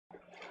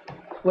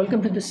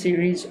Welcome to the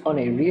series on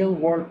a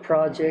real-world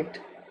project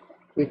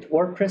with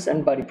WordPress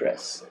and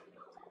BuddyPress.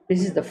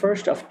 This is the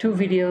first of two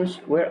videos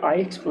where I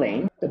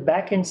explain the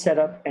backend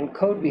setup and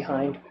code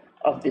behind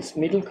of this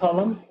middle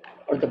column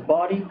or the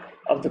body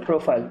of the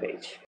profile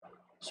page.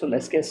 So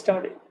let's get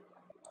started.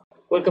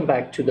 Welcome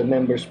back to the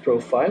members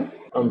profile.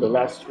 On the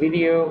last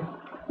video,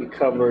 we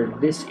covered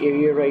this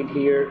area right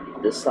here,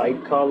 the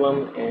side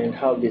column, and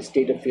how these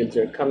data fields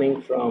are coming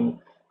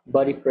from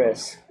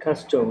BuddyPress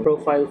custom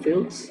profile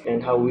fields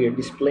and how we are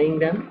displaying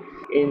them.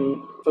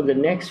 For the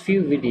next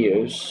few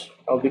videos,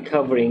 I'll be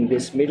covering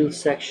this middle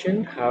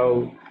section,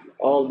 how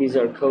all these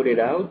are coded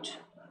out.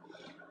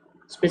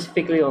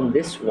 Specifically on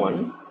this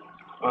one,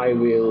 I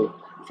will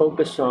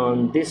focus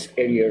on this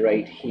area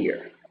right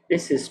here.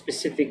 This is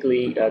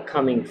specifically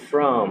coming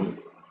from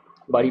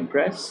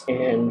BuddyPress,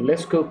 and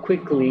let's go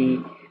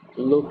quickly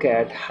look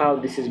at how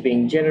this is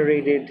being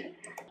generated.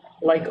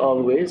 Like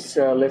always,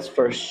 let's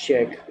first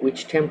check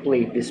which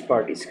template this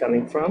part is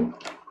coming from,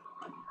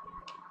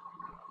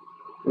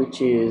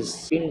 which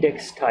is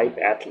index type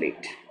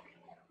athlete.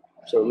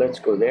 So let's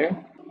go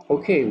there.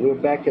 Okay, we're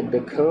back at the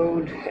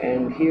code,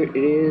 and here it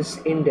is,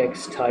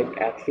 index type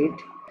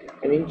athlete.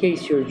 And in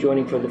case you're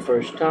joining for the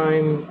first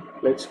time,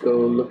 let's go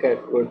look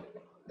at where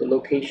the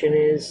location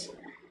is.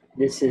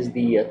 This is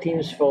the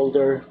themes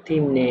folder,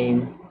 theme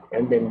name,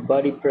 and then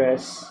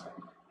BuddyPress,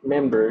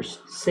 members,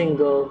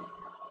 single,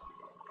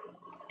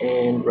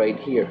 and right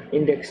here,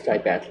 index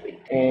type athlete.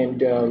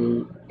 And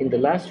in the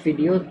last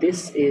video,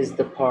 this is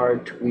the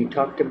part we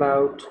talked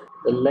about,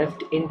 the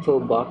left info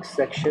box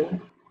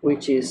section,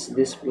 which is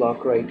this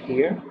block right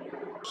here.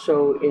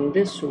 So in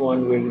this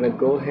one, we're gonna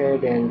go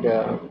ahead and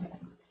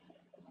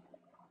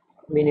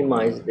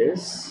minimize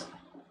this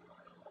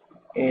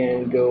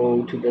and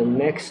go to the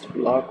next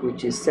block,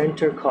 which is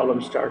center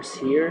column starts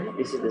here.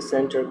 This is the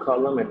center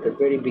column at the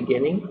very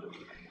beginning.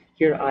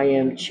 Here I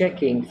am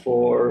checking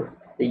for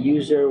the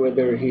user,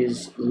 whether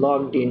he's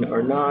logged in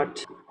or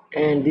not,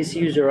 and this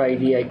user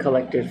ID I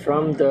collected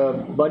from the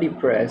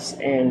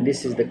BuddyPress, and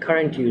this is the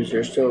current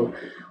user, so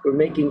we're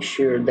making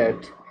sure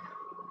that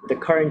the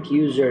current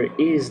user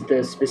is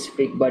the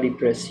specific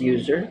BuddyPress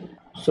user,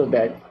 so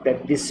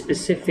that this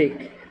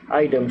specific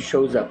item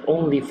shows up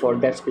only for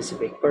that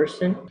specific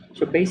person.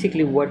 So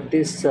basically what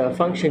this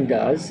function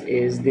does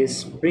is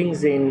this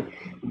brings in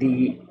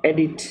the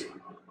edit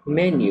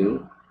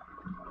menu,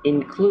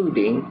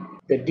 including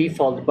the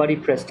default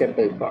BuddyPress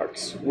template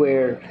parts,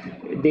 where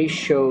they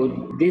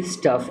showed this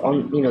stuff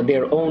on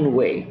their own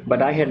way,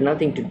 but I had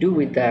nothing to do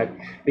with that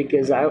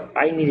because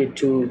I needed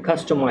to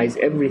customize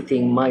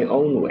everything my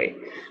own way.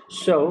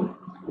 So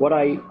what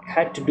I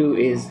had to do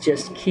is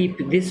just keep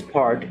this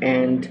part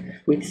and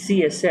with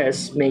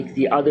CSS make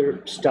the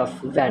other stuff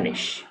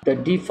vanish. The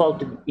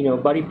default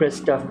BuddyPress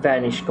stuff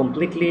vanished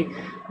completely,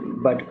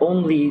 but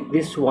only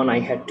this one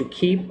I had to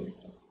keep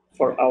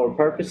for our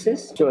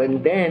purposes. So,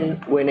 and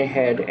then went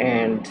ahead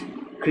and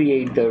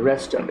create the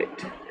rest of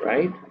it,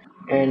 right?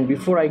 And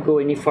before I go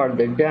any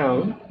farther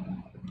down,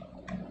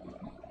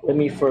 let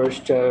me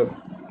first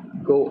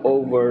go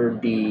over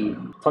the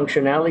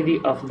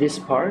functionality of this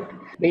part.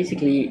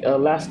 Basically,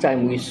 last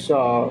time we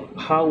saw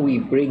how we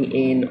bring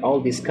in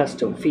all these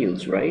custom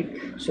fields, right?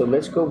 So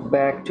let's go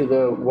back to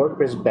the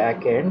WordPress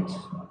backend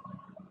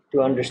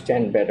to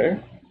understand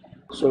better.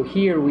 So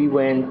here we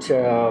went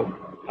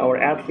our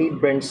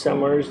athlete, Brent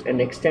Summers, an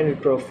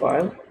extended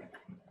profile,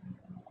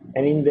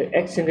 and in the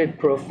extended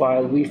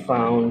profile we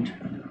found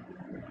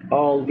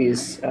all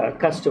these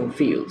custom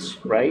fields,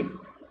 right?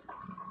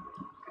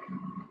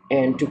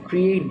 And to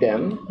create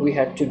them we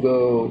had to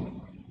go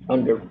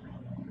under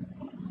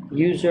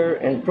user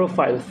and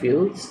profile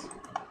fields,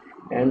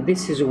 and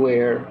this is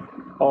where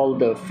all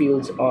the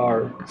fields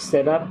are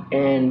set up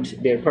and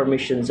their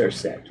permissions are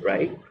set,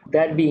 right?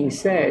 That being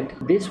said,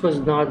 this was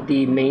not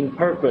the main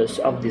purpose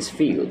of these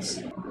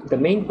fields. The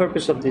main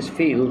purpose of these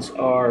fields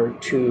are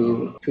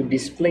to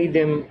display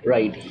them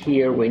right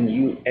here when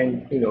you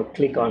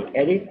click on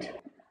edit.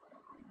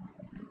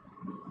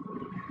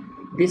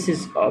 This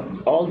is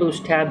all those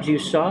tabs you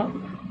saw.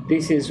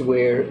 This is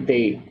where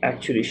they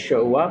actually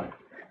show up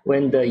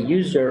when the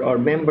user or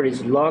member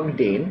is logged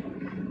in.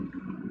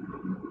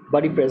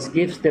 BuddyPress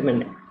gives them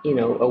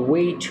a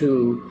way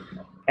to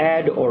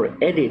add or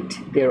edit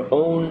their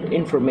own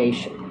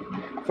information.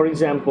 For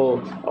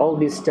example, all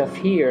this stuff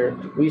here,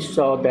 we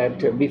saw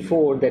that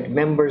before, that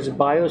members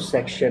bio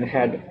section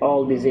had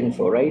all this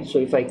info, right? So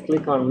if I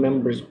click on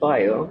members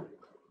bio,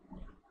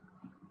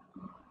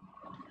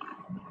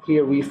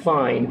 here we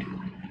find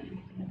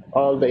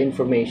all the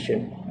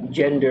information: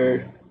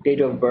 gender,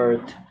 date of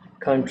birth,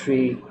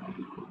 country,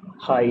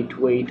 height,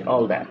 weight,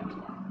 all that.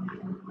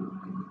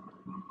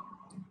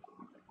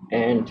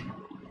 And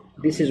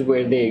this is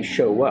where they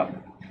show up.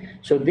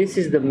 So this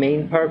is the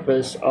main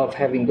purpose of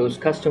having those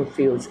custom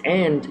fields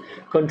and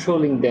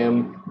controlling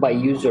them by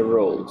user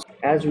roles.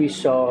 As we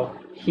saw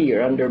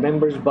here under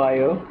members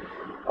bio,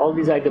 all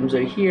these items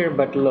are here,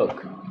 but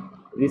look,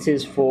 this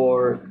is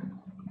for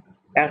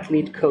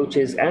athlete,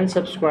 coaches, and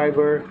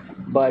subscriber,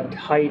 but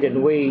height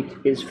and weight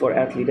is for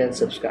athlete and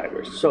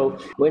subscribers. So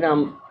when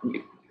I'm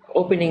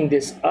opening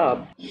this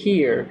up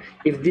here,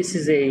 if this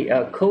is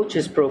a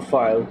coach's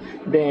profile,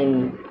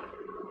 then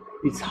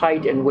its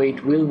height and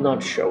weight will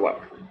not show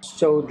up.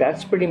 So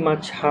that's pretty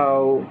much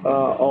how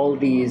all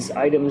these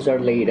items are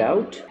laid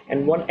out.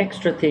 And one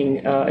extra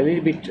thing, a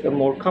little bit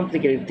more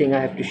complicated thing I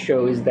have to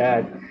show is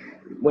that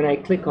when I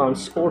click on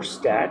sports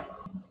stat,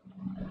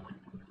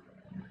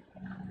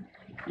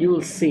 you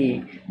will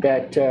see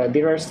that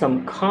there are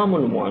some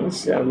common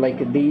ones,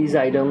 like these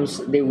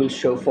items, they will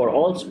show for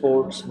all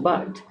sports,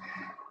 but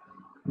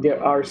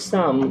there are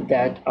some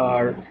that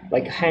are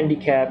like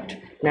handicapped,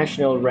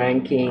 national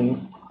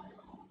ranking,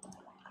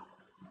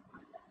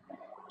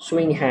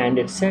 swing hand,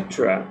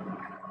 etc.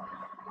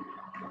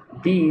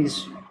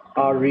 These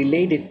are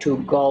related to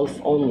golf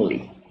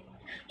only.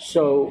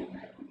 So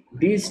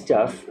these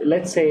stuff,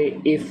 let's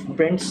say if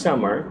Brent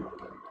Summer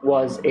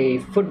was a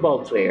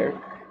football player,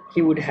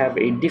 he would have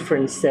a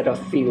different set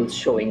of fields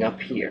showing up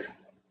here.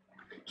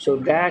 So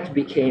that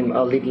became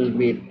a little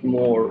bit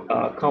more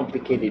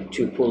complicated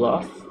to pull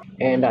off,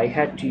 and I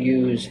had to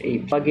use a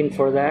plugin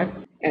for that.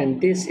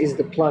 And this is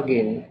the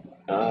plugin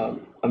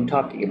I'm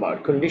talking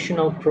about,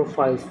 conditional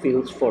profile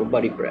fields for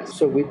BuddyPress.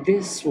 So with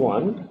this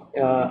one,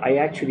 I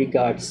actually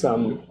got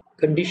some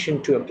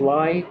condition to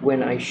apply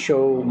when I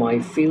show my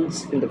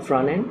fields in the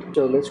front end.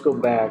 So let's go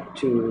back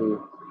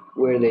to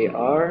where they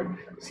are.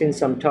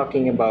 Since I'm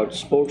talking about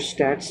sports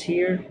stats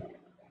here,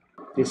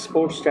 this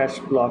sports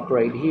stats block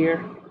right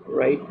here,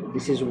 right?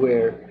 This is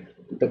where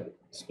the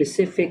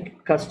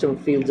specific custom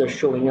fields are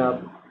showing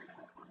up,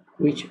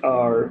 which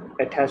are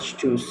attached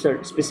to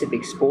certain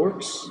specific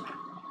sports.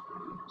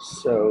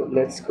 So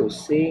let's go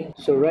see.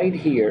 So right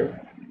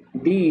here,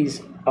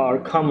 these are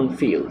common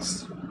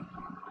fields.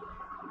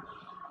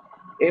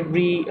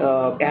 Every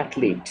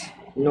athlete,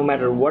 no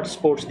matter what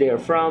sports they are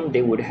from,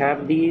 they would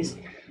have these.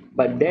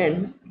 But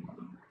then,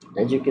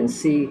 as you can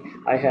see,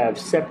 I have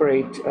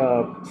separate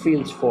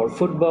fields for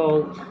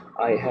football,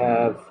 I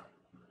have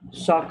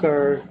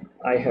soccer,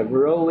 I have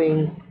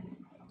rowing,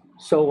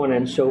 so on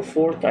and so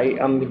forth. I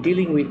am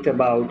dealing with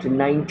about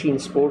 19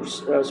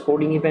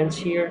 sporting events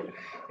here.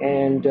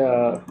 And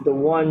the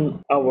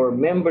one our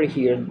member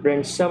here,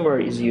 Brent Summer,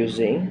 is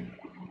using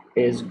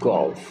is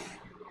golf.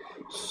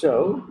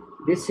 So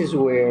this is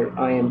where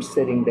I am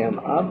setting them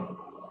up.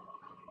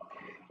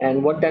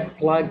 And what that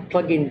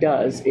plugin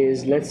does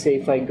is, let's say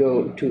if I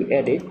go to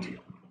edit,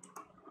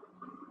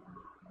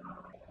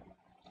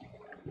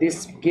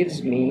 this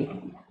gives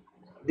me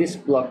this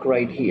block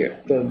right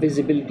here, the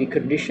visibility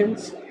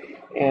conditions.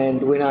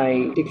 And when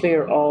I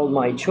declare all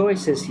my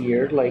choices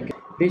here, like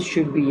this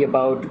should be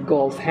about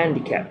golf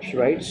handicaps,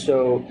 right?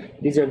 So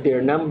these are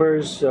their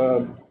numbers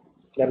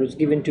that was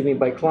given to me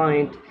by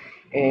client.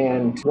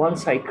 And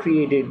once I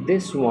created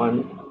this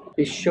one,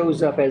 this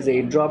shows up as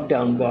a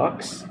drop-down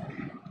box.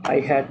 I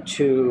had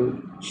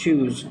to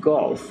choose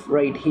golf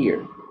right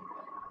here.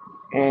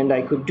 And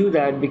I could do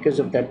that because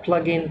of that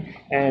plugin.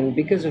 And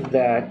because of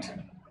that,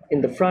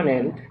 in the front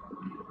end,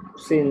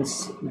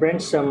 since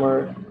Brent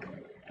Summer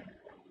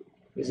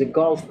is a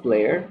golf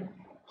player,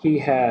 he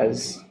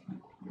has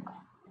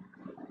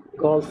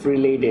golf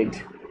related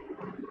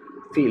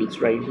fields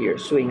right here: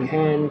 swing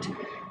hand,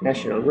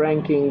 national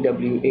ranking,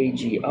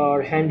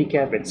 WAGR,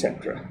 handicap,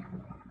 etc.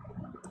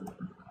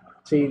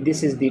 See,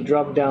 this is the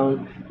drop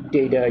down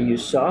data you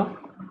saw.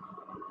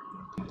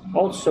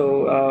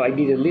 Also, I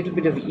did a little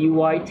bit of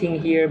UI thing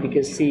here,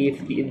 because see,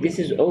 if this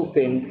is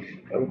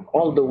open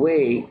all the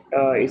way,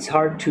 it's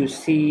hard to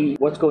see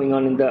what's going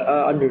on in the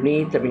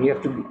underneath. I mean, you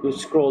have to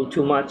scroll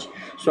too much.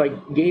 So I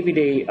gave it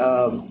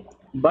a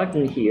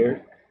button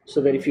here, so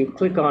that if you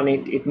click on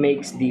it, it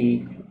makes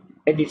the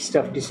edit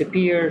stuff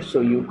disappear,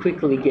 so you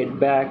quickly get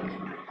back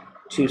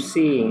to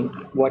seeing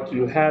what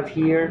you have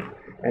here.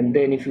 And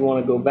then if you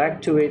want to go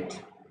back to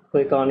it,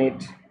 click on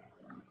it,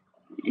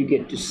 you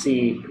get to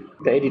see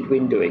the edit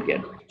window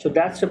again. So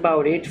that's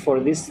about it for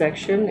this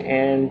section,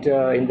 and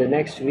in the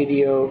next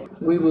video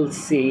we will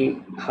see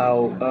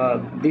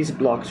how these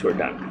blocks were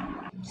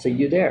done. See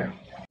you there.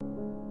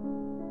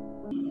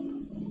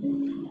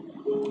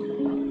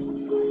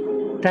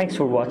 Thanks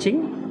for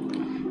watching.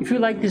 If you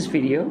like this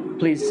video,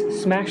 please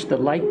smash the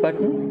like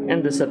button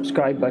and the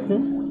subscribe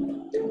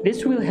button.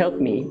 This will help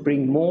me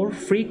bring more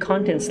free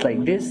contents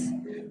like this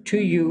to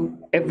you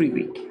every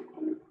week.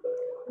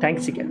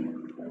 Thanks again.